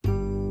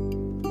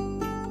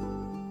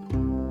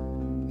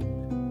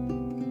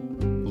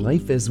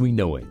Life as We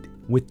Know It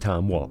with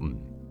Tom Walton.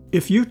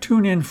 If you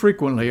tune in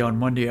frequently on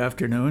Monday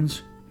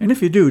afternoons, and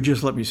if you do,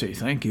 just let me say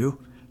thank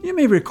you, you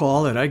may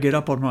recall that I get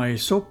up on my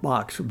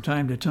soapbox from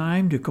time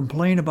to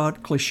complain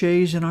about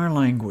clichés in our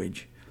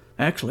language.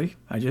 Actually,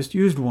 I just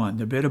used one,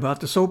 the bit about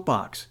the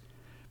soapbox.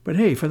 But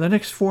hey, for the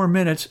next 4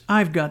 minutes,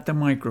 I've got the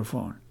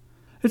microphone.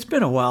 It's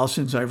been a while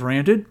since I've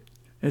ranted.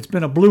 It's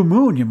been a blue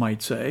moon, you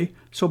might say,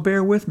 so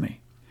bear with me.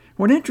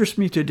 What interests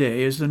me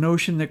today is the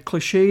notion that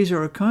clichés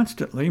are a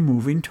constantly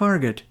moving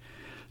target.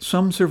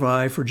 Some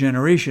survive for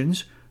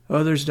generations,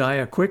 others die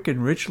a quick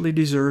and richly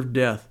deserved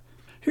death.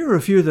 Here are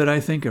a few that I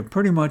think have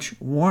pretty much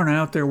worn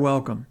out their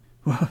welcome.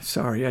 Well,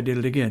 sorry, I did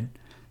it again.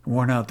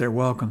 Worn out their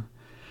welcome.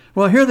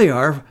 Well, here they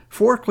are,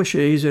 4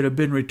 clichés that have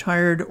been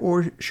retired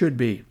or should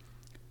be.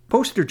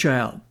 Poster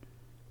child.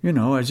 You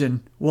know, as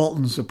in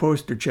Walton's the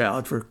poster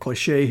child for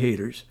cliché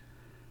haters.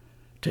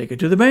 Take it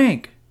to the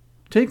bank.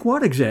 Take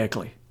what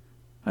exactly?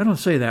 I don't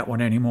say that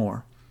one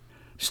anymore.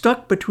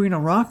 Stuck between a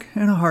rock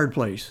and a hard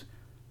place.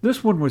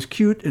 This one was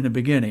cute in the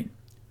beginning.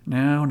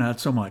 Now, not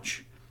so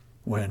much.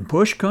 When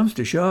push comes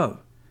to shove.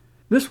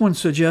 This one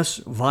suggests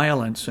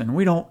violence, and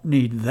we don't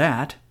need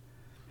that.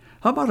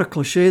 How about a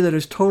cliché that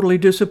has totally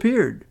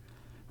disappeared?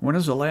 When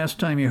is the last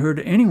time you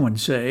heard anyone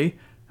say,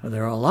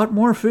 there are a lot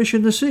more fish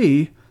in the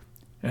sea,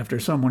 after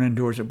someone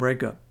endures a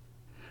breakup?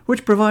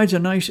 Which provides a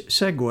nice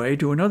segue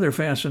to another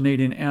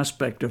fascinating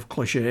aspect of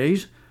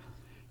clichés.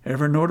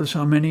 Ever notice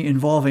how many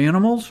involve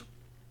animals?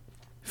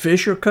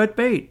 Fish or cut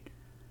bait.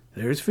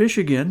 There's fish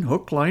again,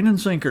 hook, line, and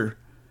sinker.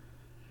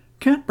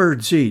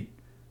 Catbird seat.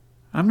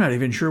 I'm not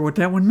even sure what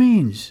that one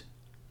means.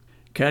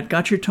 Cat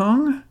got your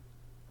tongue?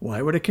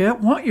 Why would a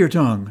cat want your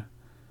tongue?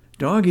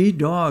 Dog eat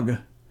dog.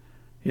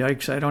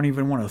 Yikes, I don't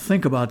even want to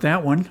think about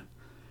that one.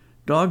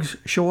 Dogs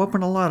show up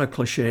in a lot of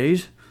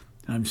clichés.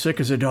 I'm sick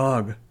as a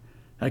dog.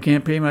 I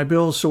can't pay my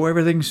bills, so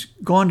everything's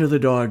gone to the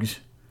dogs.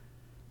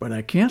 But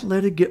I can't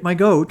let it get my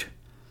goat.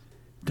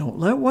 Don't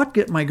let what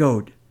get my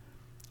goat?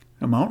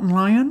 A mountain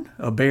lion?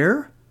 A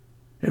bear?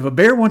 If a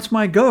bear wants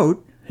my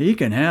goat, he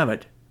can have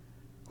it.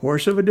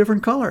 Horse of a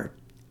different color.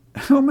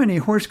 How many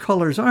horse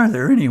colors are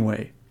there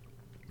anyway?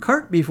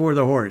 Cart before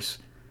the horse.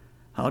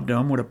 How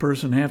dumb would a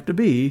person have to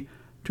be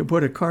to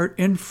put a cart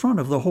in front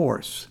of the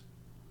horse?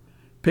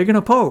 Pig in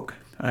a poke.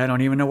 I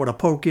don't even know what a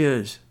poke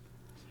is.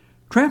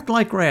 Trapped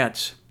like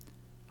rats.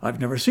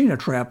 I've never seen a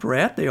trapped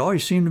rat. They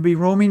always seem to be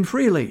roaming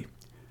freely.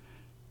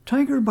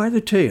 Tiger by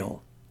the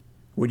tail.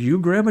 Would you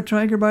grab a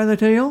tiger by the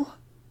tail?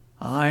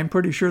 I'm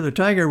pretty sure the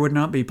tiger would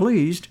not be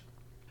pleased.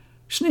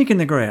 Snake in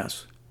the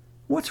grass.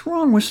 What's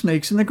wrong with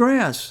snakes in the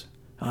grass?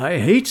 I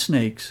hate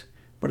snakes,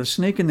 but a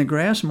snake in the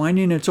grass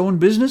minding its own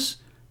business?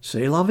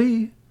 C'est la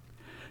vie.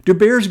 Do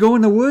bears go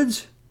in the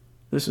woods?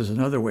 This is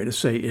another way to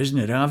say, isn't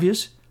it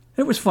obvious?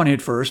 It was funny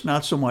at first,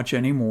 not so much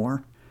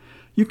anymore.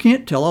 You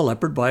can't tell a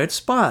leopard by its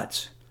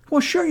spots.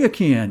 Well, sure you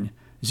can.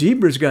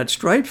 Zebra's got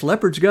stripes,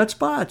 leopards got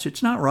spots.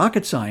 It's not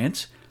rocket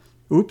science.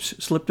 Oops,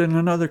 slipped in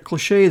another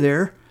cliché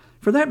there.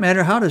 For that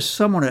matter, how does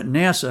someone at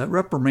NASA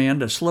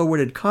reprimand a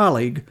slow-witted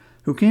colleague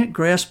who can't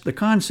grasp the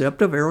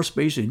concept of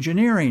aerospace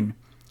engineering?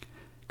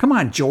 Come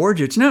on,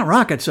 George, it's not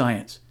rocket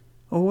science.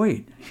 Oh,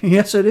 wait,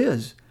 yes it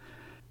is.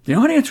 The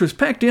audience was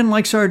packed in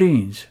like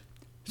sardines.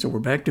 So we're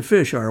back to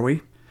fish, are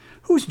we?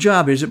 Whose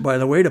job is it, by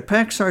the way, to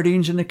pack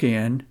sardines in the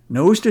can,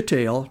 nose to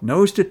tail,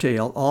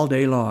 all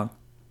day long?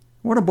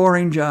 What a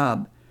boring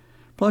job.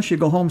 Plus you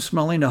go home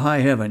smelling to high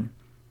heaven.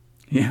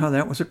 Yeah,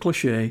 that was a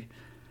cliché.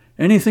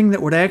 Anything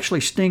that would actually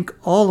stink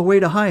all the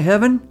way to high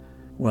heaven?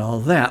 Well,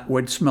 that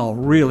would smell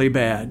really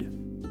bad.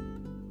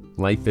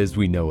 Life as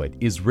We Know It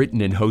is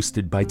written and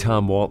hosted by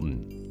Tom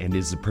Walton and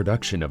is a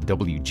production of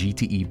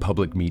WGTE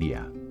Public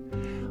Media.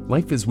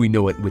 Life as We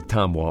Know It with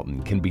Tom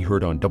Walton can be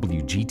heard on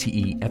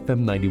WGTE FM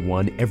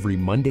 91 every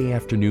Monday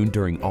afternoon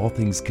during All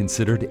Things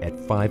Considered at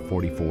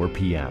 5:44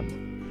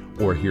 p.m.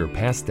 Or hear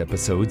past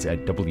episodes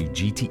at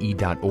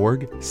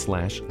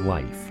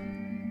wgte.org/life.